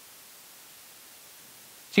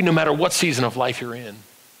 See, no matter what season of life you're in,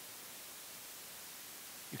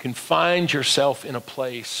 you can find yourself in a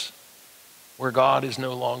place where God is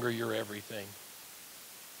no longer your everything.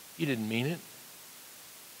 You didn't mean it.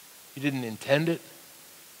 You didn't intend it.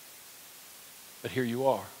 But here you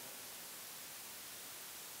are.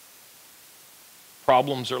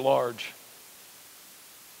 Problems are large.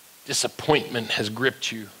 Disappointment has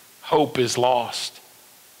gripped you. Hope is lost.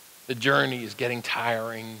 The journey is getting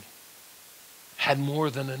tiring. Had more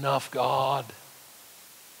than enough, God.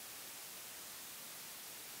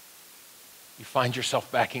 You find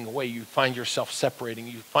yourself backing away. You find yourself separating.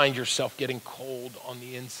 You find yourself getting cold on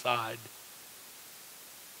the inside.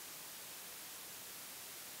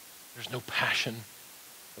 There's no passion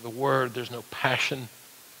for the word. There's no passion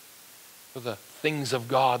for the things of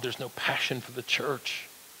God. There's no passion for the church.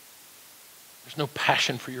 There's no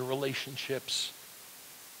passion for your relationships.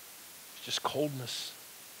 It's just coldness,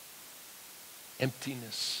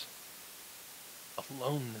 emptiness,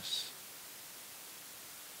 aloneness.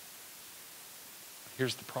 But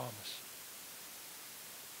here's the promise.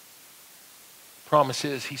 The promise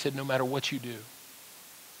is, he said, no matter what you do,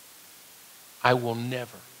 I will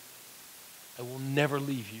never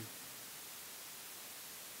leave you.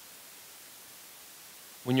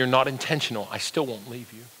 When you're not intentional, I still won't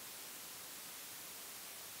leave you.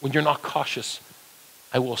 When you're not cautious,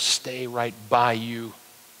 I will stay right by you.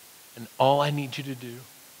 And all I need you to do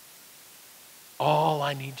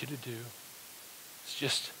is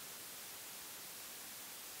just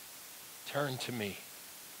turn to me.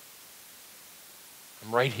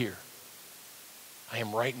 I'm right here. I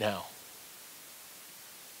am right now.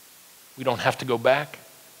 We don't have to go back.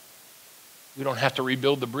 We don't have to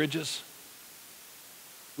rebuild the bridges.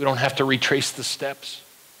 We don't have to retrace the steps.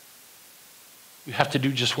 You have to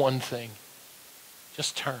do just one thing.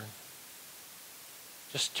 Just turn.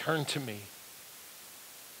 Just turn to me.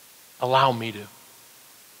 Allow me to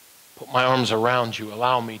put my arms around you.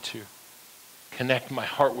 Allow me to connect my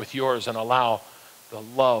heart with yours and allow the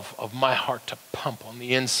love of my heart to pump on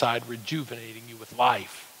the inside, rejuvenating you with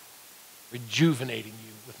life, rejuvenating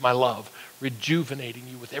you with my love, rejuvenating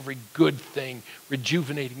you with every good thing,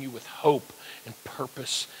 rejuvenating you with hope and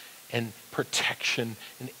purpose and protection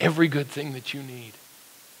and every good thing that you need.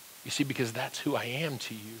 You see, because that's who I am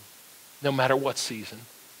to you, no matter what season.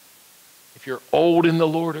 If you're old in the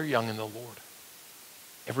Lord or young in the Lord,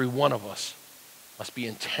 every one of us must be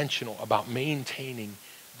intentional about maintaining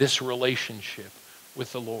this relationship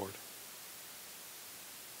with the Lord.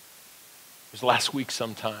 It was last week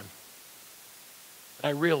sometime that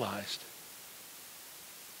I realized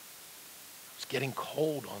I was getting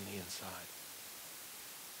cold on the inside.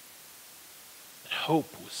 That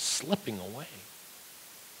hope was slipping away.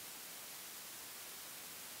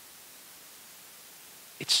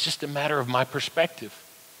 It's just a matter of my perspective.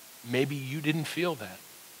 Maybe you didn't feel that.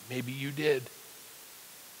 Maybe you did.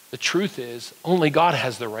 The truth is, only God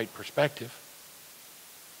has the right perspective.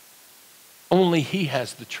 Only He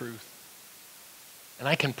has the truth. And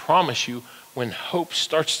I can promise you, when hope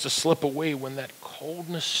starts to slip away, when that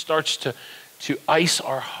coldness starts to ice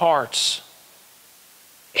our hearts,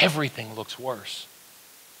 everything looks worse.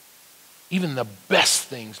 Even the best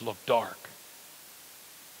things look dark.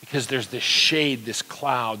 Because there's this shade, this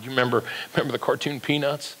cloud. You remember the cartoon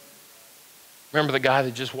Peanuts? Remember the guy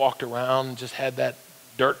that just walked around and just had that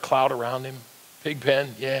dirt cloud around him?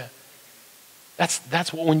 Pigpen, yeah.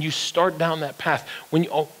 That's what, when you start down that path, when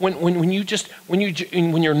you're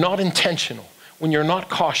not intentional, when you're not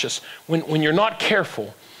cautious, when you're not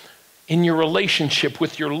careful in your relationship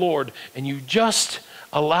with your Lord, and you just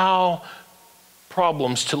allow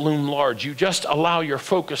problems to loom large, you just allow your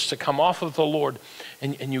focus to come off of the Lord,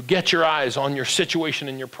 and you get your eyes on your situation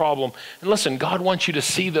and your problem. And listen, God wants you to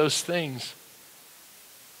see those things.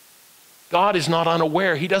 God is not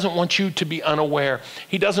unaware. He doesn't want you to be unaware.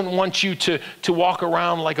 He doesn't want you to walk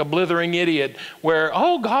around like a blithering idiot where,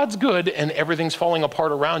 oh, God's good and everything's falling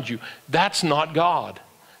apart around you. That's not God.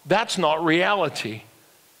 That's not reality.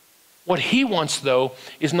 What He wants, though,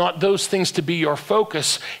 is not those things to be your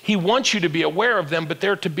focus. He wants you to be aware of them, but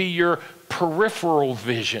they're to be your peripheral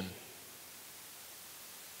vision.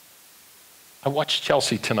 I watched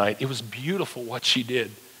Chelsea tonight. It was beautiful what she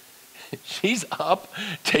did. She's up,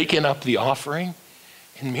 taking up the offering,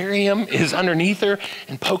 and Miriam is underneath her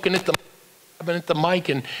and poking at the mic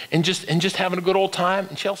and just having a good old time.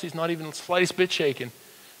 And Chelsea's not even the slightest bit shaken.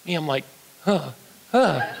 Me, I'm like, And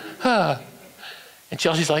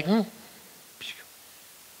Chelsea's like,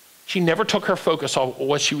 She never took her focus off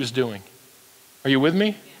what she was doing. Are you with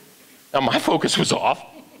me? Now my focus was off.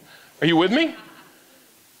 Are you with me?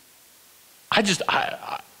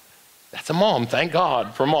 That's a mom. Thank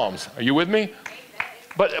God for moms. Are you with me?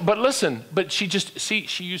 But listen,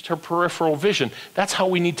 she used her peripheral vision. That's how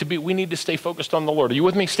we need to be. We need to stay focused on the Lord. Are you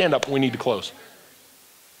with me? Stand up. We need to close.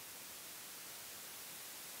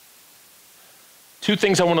 Two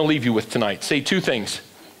things I want to leave you with tonight. Say two things.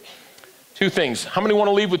 2 things. How many want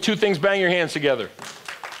to leave with 2 things? Bang your hands together.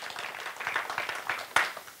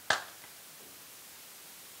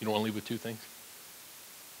 You don't want to leave with 2 things?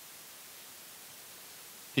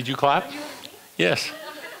 Did you clap? Yes.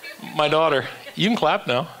 My daughter. You can clap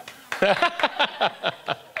now.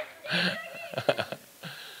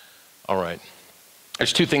 All right.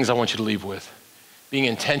 There's 2 things I want you to leave with. Being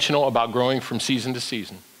intentional about growing from season to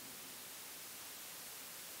season.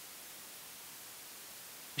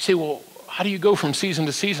 You say, well, how do you go from season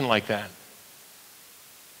to season like that?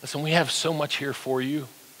 Listen, we have so much here for you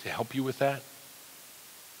to help you with that.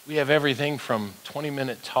 We have everything from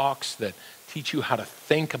 20-minute talks that teach you how to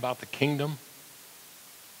think about the kingdom,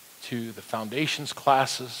 to the foundations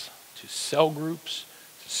classes, to cell groups,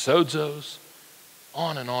 to sozos,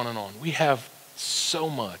 on and on and on. We have so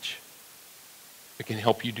much that can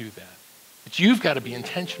help you do that. But you've got to be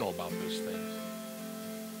intentional about those things.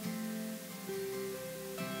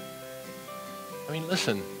 I mean,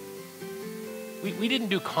 listen, we didn't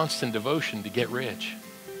do constant devotion to get rich.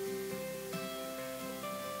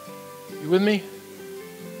 You with me?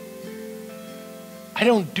 I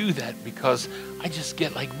don't do that because I just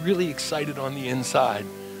get like really excited on the inside.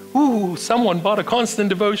 Ooh, someone bought a constant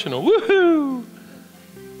devotional. Woohoo!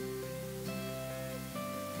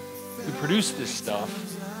 We produce this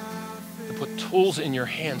stuff to put tools in your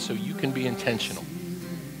hands so you can be intentional.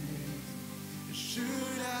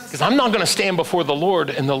 Because I'm not going to stand before the Lord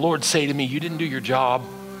and the Lord say to me, you didn't do your job.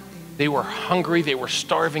 They were hungry, they were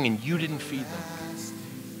starving, and you didn't feed them.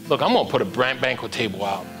 Look, I'm going to put a banquet table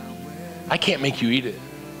out. I can't make you eat it.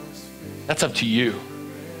 That's up to you.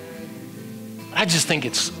 I just think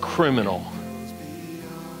it's criminal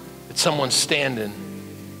that someone's standing,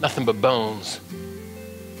 nothing but bones,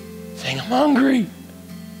 saying, I'm hungry.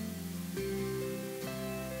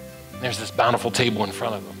 And there's this bountiful table in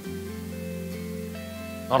front of them.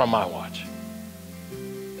 Not on my watch.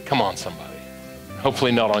 Come on, somebody.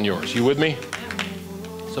 Hopefully not on yours. You with me?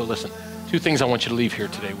 So listen, 2 things I want you to leave here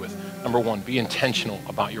today with. Number 1, be intentional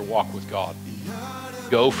about your walk with God.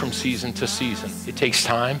 Go from season to season. It takes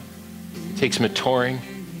time. It takes maturing.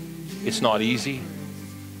 It's not easy.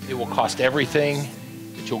 It will cost everything,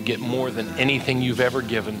 but you'll get more than anything you've ever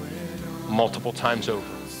given multiple times over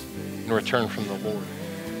in return from the Lord.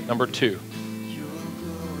 Number 2,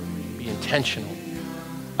 be intentional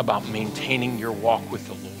about maintaining your walk with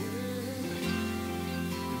the Lord.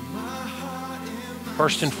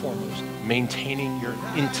 First and foremost, maintaining your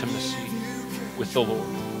intimacy with the Lord.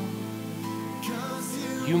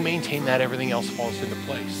 You maintain that, everything else falls into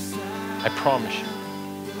place. I promise you.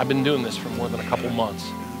 I've been doing this for more than a couple months.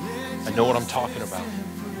 I know what I'm talking about.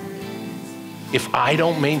 If I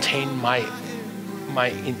don't maintain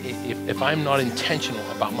if I'm not intentional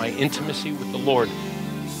about my intimacy with the Lord,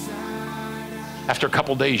 after a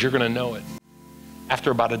couple days, you're going to know it. After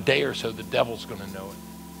about a day or so, the devil's going to know it.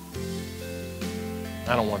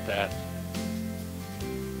 I don't want that.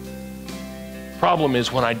 Problem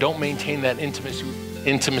is, when I don't maintain that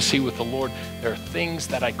intimacy with the Lord, there are things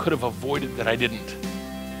that I could have avoided that I didn't.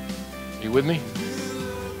 Are you with me?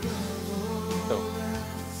 So,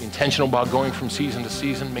 be intentional about going from season to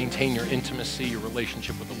season. Maintain your intimacy, your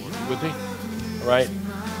relationship with the Lord. Are you with me? All right?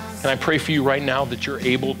 Can I pray for you right now that you're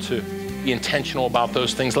able to be intentional about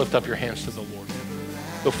those things? Lift up your hands to the Lord.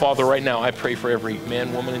 So, Father, right now, I pray for every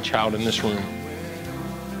man, woman, and child in this room.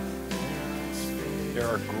 There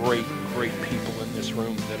are great, great people in this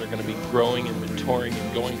room that are going to be growing and maturing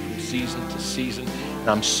and going from season to season, and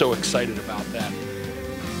I'm so excited about that.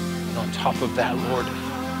 And on top of that, Lord,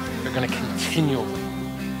 they're going to continually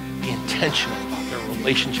be intentional about their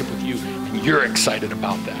relationship with you, and you're excited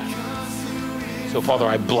about that. So, Father,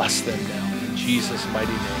 I bless them now in Jesus'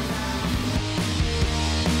 mighty name.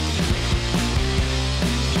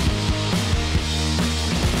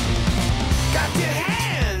 Got your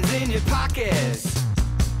hands in your pockets,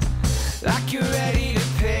 like you're ready to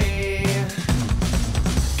pay.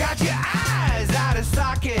 Got your eyes out of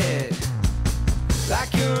socket,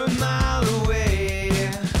 like you're a mile away.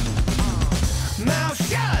 Mouth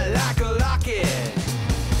shut like a locket,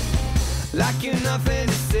 like you're nothing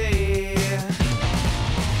to say.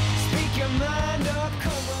 Speak your mind up,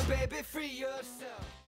 come on baby, free yourself.